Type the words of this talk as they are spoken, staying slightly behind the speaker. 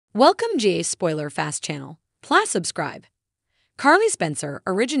Welcome GA Spoiler Fast Channel. Please subscribe. Carly Spencer,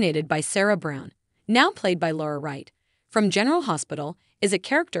 originated by Sarah Brown, now played by Laura Wright, from General Hospital, is a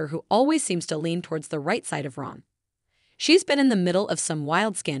character who always seems to lean towards the right side of wrong. She's been in the middle of some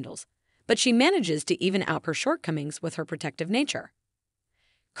wild scandals, but she manages to even out her shortcomings with her protective nature.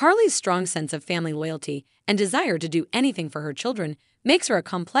 Carly's strong sense of family loyalty and desire to do anything for her children makes her a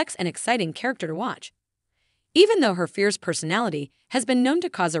complex and exciting character to watch. Even though her fierce personality has been known to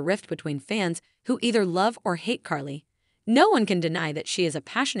cause a rift between fans who either love or hate Carly, no one can deny that she is a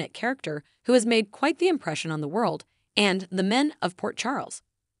passionate character who has made quite the impression on the world and the men of Port Charles.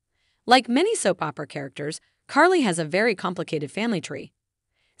 Like many soap opera characters, Carly has a very complicated family tree.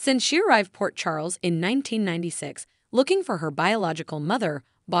 Since she arrived Port Charles in 1996 looking for her biological mother,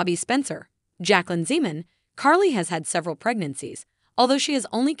 Bobby Spencer, Jacqueline Zeman, Carly has had several pregnancies, although she has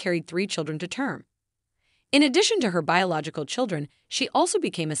only carried 3 children to term. In addition to her biological children, she also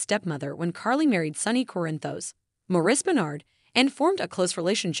became a stepmother when Carly married Sonny Corinthos, Maurice Benard, and formed a close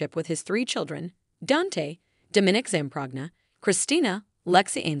relationship with his 3 children, Dante, Dominic Zamprogna, Christina,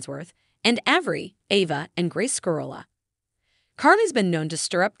 Lexi Ainsworth, and Avery, Ava, and Grace Scarola. Carly's been known to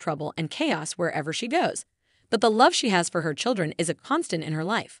stir up trouble and chaos wherever she goes, but the love she has for her children is a constant in her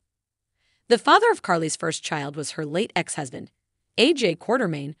life. The father of Carly's first child was her late ex-husband, A.J.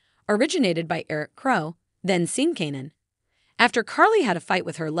 Quartermain, originated by Eric Crow, then Sean Kanan. After Carly had a fight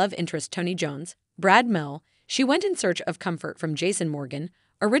with her love interest Tony Jones, Brad Mell, she went in search of comfort from Jason Morgan,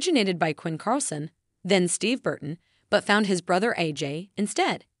 originated by Quinn Carlson, then Steve Burton, but found his brother AJ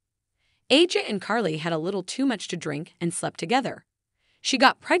instead. AJ and Carly had a little too much to drink and slept together. She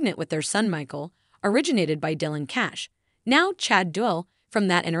got pregnant with their son Michael, originated by Dylan Cash, now Chad Duell, from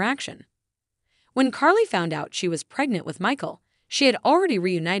that interaction. When Carly found out she was pregnant with Michael, she had already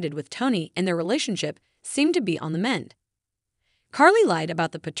reunited with Tony and their relationship seemed to be on the mend. Carly lied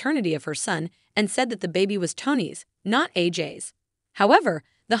about the paternity of her son and said that the baby was Tony's, not AJ's. However,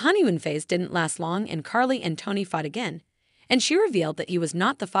 the honeymoon phase didn't last long and Carly and Tony fought again, and she revealed that he was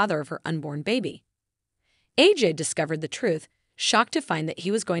not the father of her unborn baby. AJ discovered the truth, shocked to find that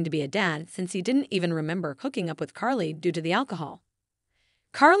he was going to be a dad since he didn't even remember hooking up with Carly due to the alcohol.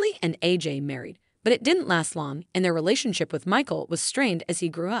 Carly and AJ married, but it didn't last long and their relationship with Michael was strained as he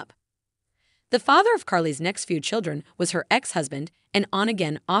grew up. The father of Carly's next few children was her ex-husband and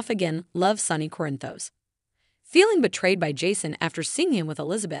on-again, off-again love Sonny Corinthos. Feeling betrayed by Jason after seeing him with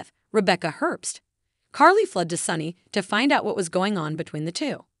Elizabeth, Rebecca Herbst, Carly fled to Sonny to find out what was going on between the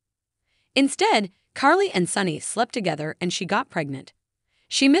two. Instead, Carly and Sonny slept together and she got pregnant.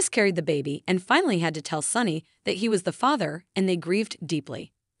 She miscarried the baby and finally had to tell Sonny that he was the father and they grieved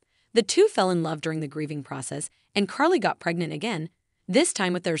deeply. The two fell in love during the grieving process and Carly got pregnant again, this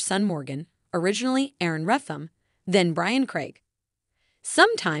time with their son Morgan, originally Aaron Reffam, then Brian Craig.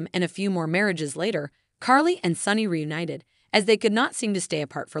 Sometime and a few more marriages later, Carly and Sonny reunited as they could not seem to stay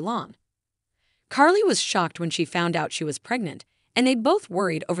apart for long. Carly was shocked when she found out she was pregnant, and they'd both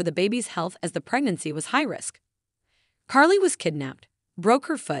worried over the baby's health as the pregnancy was high risk. Carly was kidnapped, broke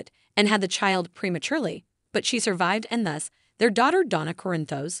her foot, and had the child prematurely, but she survived and thus their daughter Donna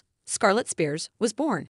Corinthos, Scarlett Spears, was born.